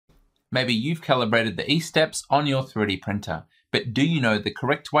Maybe you've calibrated the E-steps on your 3D printer, but do you know the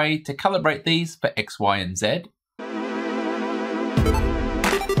correct way to calibrate these for X, Y, and Z?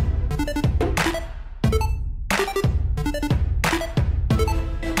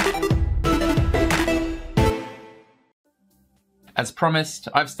 As promised,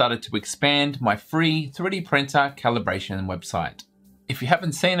 I've started to expand my free 3D printer calibration website. If you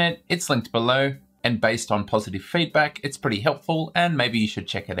haven't seen it, it's linked below, and based on positive feedback, it's pretty helpful and maybe you should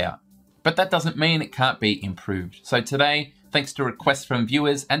check it out. But that doesn't mean it can't be improved. So today, thanks to requests from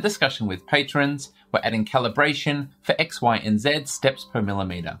viewers and discussion with patrons, we're adding calibration for X, Y, and Z steps per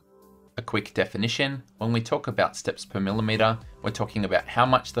millimeter. A quick definition, when we talk about steps per millimeter, we're talking about how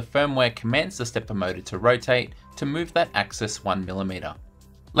much the firmware commands the stepper motor to rotate to move that axis 1 millimeter.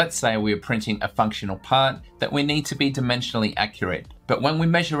 Let's say we are printing a functional part that we need to be dimensionally accurate, but when we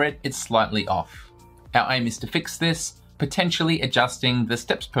measure it, it's slightly off. Our aim is to fix this, potentially adjusting the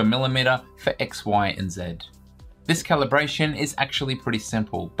steps per millimeter for X, Y, and Z. This calibration is actually pretty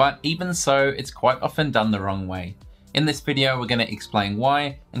simple, but even so, it's quite often done the wrong way. In this video, we're going to explain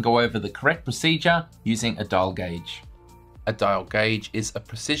why and go over the correct procedure using a dial gauge. A dial gauge is a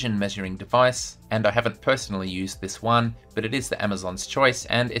precision measuring device, and I haven't personally used this one, but it is the Amazon's choice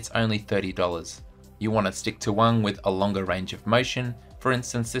and it's only $30. You want to stick to one with a longer range of motion. For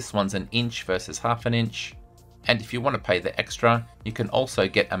instance, this one's an inch versus half an inch. And if you want to pay the extra, you can also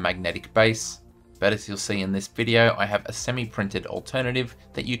get a magnetic base. But as you'll see in this video, I have a semi-printed alternative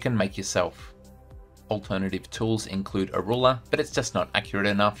that you can make yourself. Alternative tools include a ruler, but it's just not accurate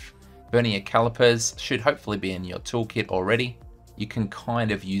enough. Vernier calipers should hopefully be in your toolkit already. You can kind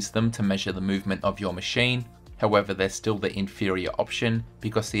of use them to measure the movement of your machine. However, they're still the inferior option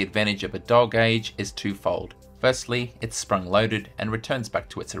because the advantage of a dial gauge is twofold. Firstly, it's sprung loaded and returns back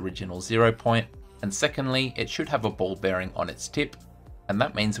to its original 0 point. And secondly, it should have a ball bearing on its tip. And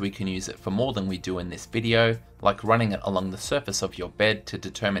that means we can use it for more than we do in this video, like running it along the surface of your bed to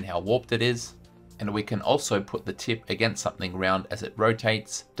determine how warped it is. And we can also put the tip against something round as it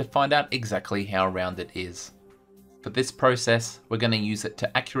rotates to find out exactly how round it is. For this process, we're going to use it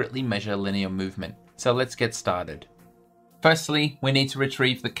to accurately measure linear movement. So let's get started. Firstly, we need to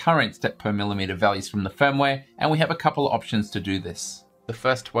retrieve the current step per millimeter values from the firmware, and we have a couple of options to do this. The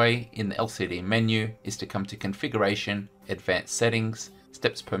first way in the LCD menu is to come to Configuration, Advanced Settings,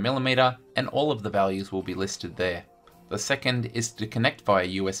 Steps per millimeter, and all of the values will be listed there. The second is to connect via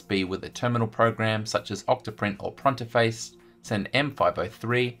USB with a terminal program such as Octoprint or Prontoface, send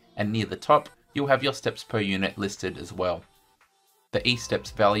M503, and near the top, you'll have your steps per unit listed as well. The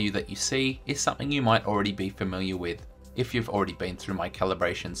E-steps value that you see is something you might already be familiar with. If you've already been through my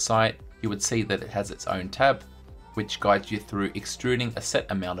calibration site, you would see that it has its own tab, which guides you through extruding a set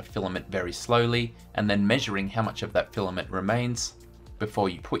amount of filament very slowly and then measuring how much of that filament remains before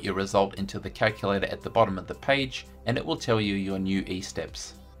you put your result into the calculator at the bottom of the page, and it will tell you your new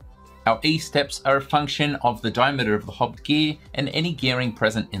E-steps. Our E-steps are a function of the diameter of the hobbed gear and any gearing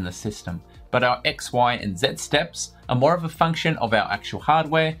present in the system, but our X, Y, and Z steps are more of a function of our actual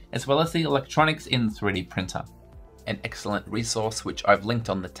hardware as well as the electronics in the 3D printer. An excellent resource which I've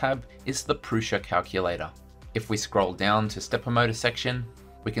linked on the tab is the Prusa calculator. If we scroll down to stepper motor section,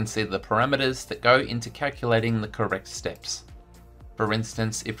 we can see the parameters that go into calculating the correct steps. For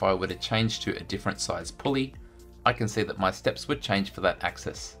instance, if I were to change to a different size pulley, I can see that my steps would change for that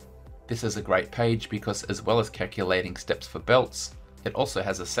axis. This is a great page because as well as calculating steps for belts, it also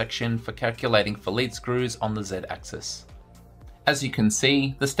has a section for calculating for lead screws on the Z axis. As you can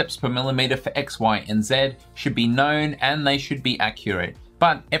see, the steps per millimeter for X, Y, and Z should be known and they should be accurate.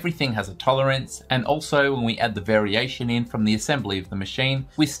 But everything has a tolerance, and also when we add the variation in from the assembly of the machine,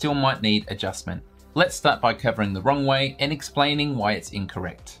 we still might need adjustment. Let's start by covering the wrong way and explaining why it's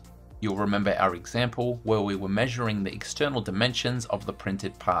incorrect. You'll remember our example where we were measuring the external dimensions of the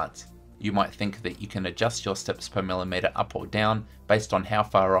printed part. You might think that you can adjust your steps per millimeter up or down based on how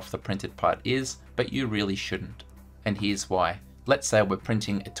far off the printed part is, but you really shouldn't. And here's why. Let's say we're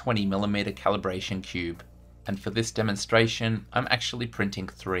printing a 20 millimeter calibration cube. And for this demonstration, I'm actually printing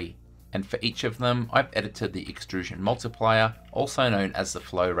 3. And for each of them, I've edited the extrusion multiplier, also known as the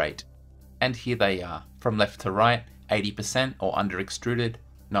flow rate. And here they are, from left to right, 80% or under extruded,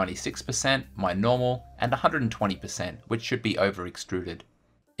 96%, my normal, and 120%, which should be over extruded.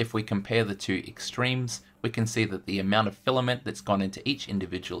 If we compare the two extremes, we can see that the amount of filament that's gone into each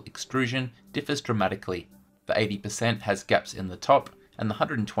individual extrusion differs dramatically. The 80% has gaps in the top, and the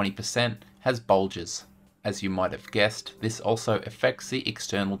 120% has bulges. As you might have guessed, this also affects the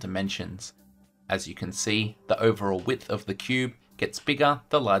external dimensions. As you can see, the overall width of the cube gets bigger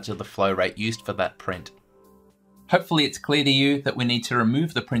the larger the flow rate used for that print. Hopefully it's clear to you that we need to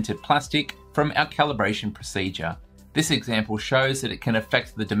remove the printed plastic from our calibration procedure. This example shows that it can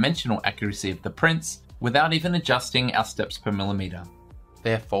affect the dimensional accuracy of the prints without even adjusting our steps per millimeter.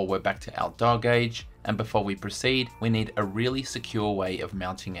 Therefore, we're back to our dial gauge, and before we proceed, we need a really secure way of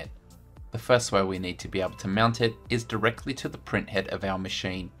mounting it. The first way we need to be able to mount it is directly to the print head of our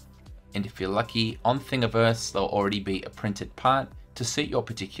machine. And if you're lucky, on Thingiverse there'll already be a printed part to suit your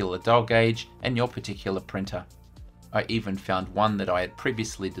particular dial gauge and your particular printer. I even found one that I had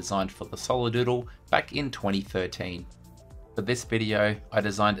previously designed for the Solidoodle back in 2013. For this video, I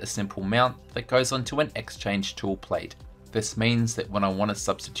designed a simple mount that goes onto an exchange tool plate. This means that when I want to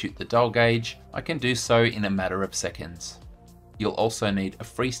substitute the dial gauge, I can do so in a matter of seconds. You'll also need a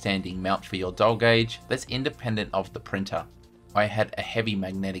freestanding mount for your dial gauge that's independent of the printer. I had a heavy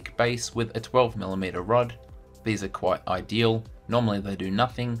magnetic base with a 12mm rod. These are quite ideal. Normally they do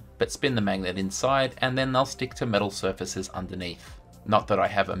nothing but spin the magnet inside and then they'll stick to metal surfaces underneath. Not that I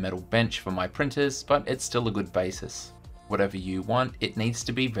have a metal bench for my printers, but it's still a good basis. Whatever you want, it needs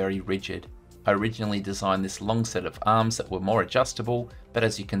to be very rigid. I originally designed this long set of arms that were more adjustable, but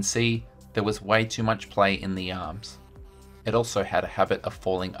as you can see, there was way too much play in the arms. It also had a habit of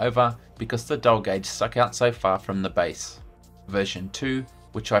falling over because the dial gauge stuck out so far from the base. Version 2,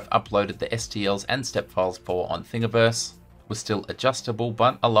 which I've uploaded the STLs and step files for on Thingiverse, was still adjustable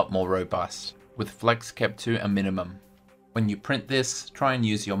but a lot more robust, with flex kept to a minimum. When you print this, try and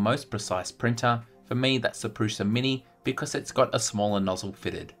use your most precise printer. For me, that's the Prusa Mini because it's got a smaller nozzle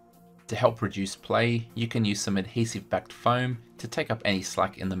fitted. To help reduce play, you can use some adhesive-backed foam to take up any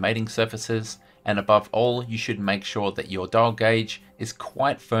slack in the mating surfaces, and above all, you should make sure that your dial gauge is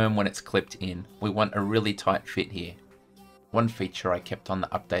quite firm when it's clipped in. We want a really tight fit here. One feature I kept on the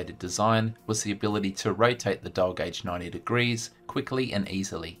updated design was the ability to rotate the dial gauge 90 degrees quickly and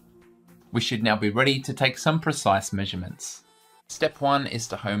easily. We should now be ready to take some precise measurements. Step 1 is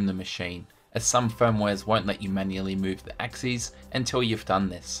to home the machine, as some firmwares won't let you manually move the axes until you've done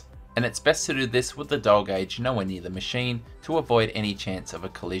this. And it's best to do this with the dial gauge nowhere near the machine to avoid any chance of a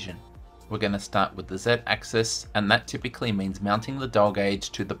collision. We're going to start with the Z axis, and that typically means mounting the dial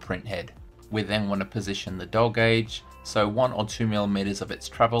gauge to the print head. We then want to position the dial gauge so 1 or 2 millimeters of its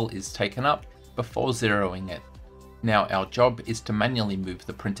travel is taken up before zeroing it. Now our job is to manually move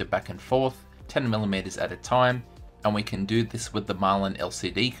the printer back and forth 10 millimeters at a time, and we can do this with the Marlin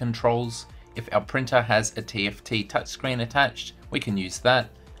LCD controls. If our printer has a TFT touchscreen attached, we can use that,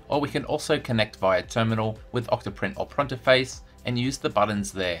 or we can also connect via terminal with Octoprint or Prontoface and use the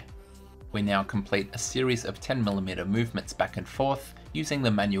buttons there. We now complete a series of 10mm movements back and forth using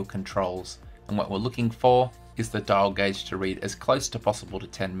the manual controls, and what we're looking for is the dial gauge to read as close to possible to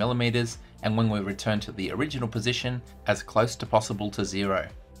 10mm, and when we return to the original position, as close to possible to 0.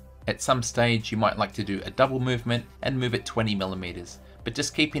 At some stage you might like to do a double movement and move it 20mm, but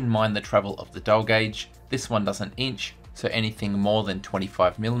just keep in mind the travel of the dial gauge. This one doesn't inch, so anything more than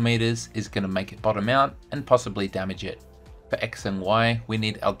 25mm is going to make it bottom out and possibly damage it. For X and Y, we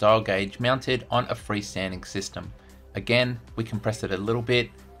need our dial gauge mounted on a freestanding system. Again, we compress it a little bit,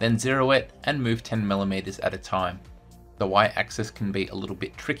 then zero it and move 10mm at a time. The Y axis can be a little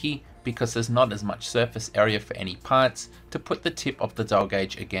bit tricky because there's not as much surface area for any parts to put the tip of the dial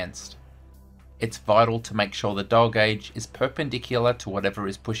gauge against. It's vital to make sure the dial gauge is perpendicular to whatever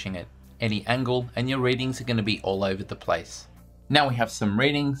is pushing it. Any angle and your readings are going to be all over the place. Now we have some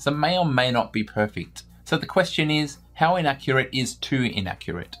readings that may or may not be perfect. So the question is, how inaccurate is too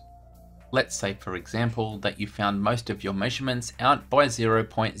inaccurate? Let's say, for example, that you found most of your measurements out by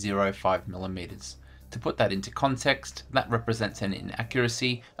 0.05mm. To put that into context, that represents an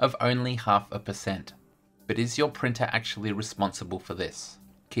inaccuracy of only 0.5%. But is your printer actually responsible for this?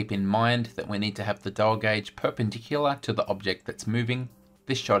 Keep in mind that we need to have the dial gauge perpendicular to the object that's moving.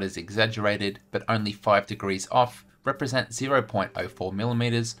 This shot is exaggerated, but only 5 degrees off represent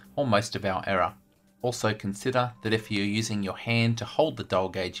 0.04mm, or most of our error. Also consider that if you're using your hand to hold the dial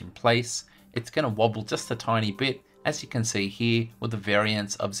gauge in place, it's going to wobble just a tiny bit, as you can see here with a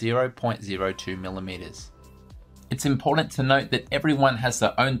variance of 0.02mm. It's important to note that everyone has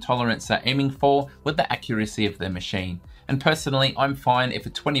their own tolerance they're aiming for with the accuracy of their machine. And personally, I'm fine if a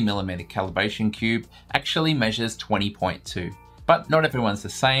 20mm calibration cube actually measures 20.2. But not everyone's the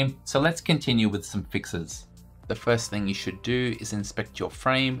same, so let's continue with some fixes. The first thing you should do is inspect your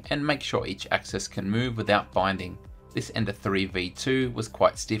frame and make sure each axis can move without binding. This Ender 3 V2 was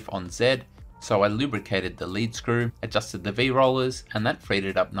quite stiff on Z, so I lubricated the lead screw, adjusted the V-rollers, and that freed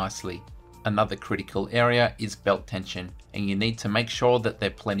it up nicely. Another critical area is belt tension, and you need to make sure that they're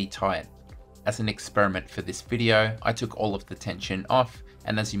plenty tight. As an experiment for this video, I took all of the tension off,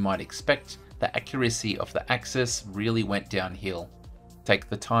 and as you might expect, the accuracy of the axis really went downhill. Take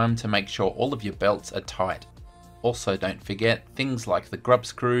the time to make sure all of your belts are tight. Also, don't forget things like the grub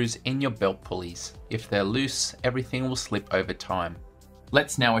screws in your belt pulleys. If they're loose, everything will slip over time.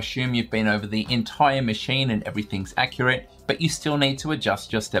 Let's now assume you've been over the entire machine and everything's accurate, but you still need to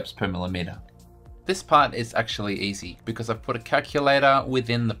adjust your steps per millimeter. This part is actually easy because I've put a calculator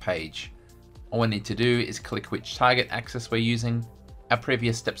within the page. All we need to do is click which target axis we're using, our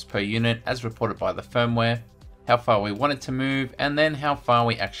previous steps per unit as reported by the firmware, how far we want it to move, and then how far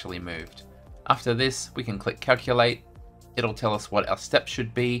we actually moved. After this, we can click calculate. It'll tell us what our steps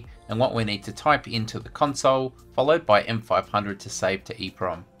should be and what we need to type into the console, followed by M500 to save to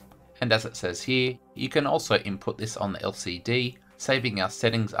EEPROM. And as it says here, you can also input this on the LCD, saving our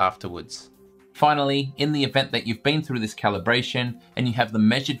settings afterwards. Finally, in the event that you've been through this calibration and you have the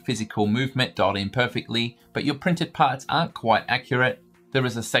measured physical movement dialed in perfectly, but your printed parts aren't quite accurate, there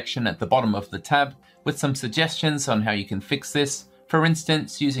is a section at the bottom of the tab with some suggestions on how you can fix this. For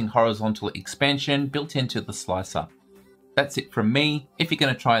instance, using horizontal expansion built into the slicer. That's it from me. If you're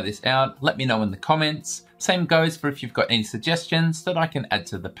going to try this out, let me know in the comments. Same goes for if you've got any suggestions that I can add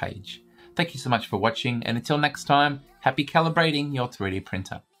to the page. Thank you so much for watching, and until next time, happy calibrating your 3D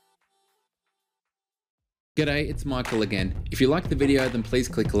printer. G'day, it's Michael again. If you liked the video, then please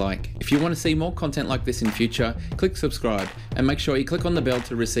click like. If you want to see more content like this in future, click subscribe and make sure you click on the bell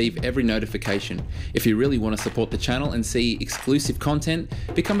to receive every notification. If you really want to support the channel and see exclusive content,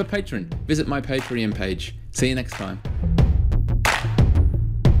 become a patron. Visit my Patreon page. See you next time.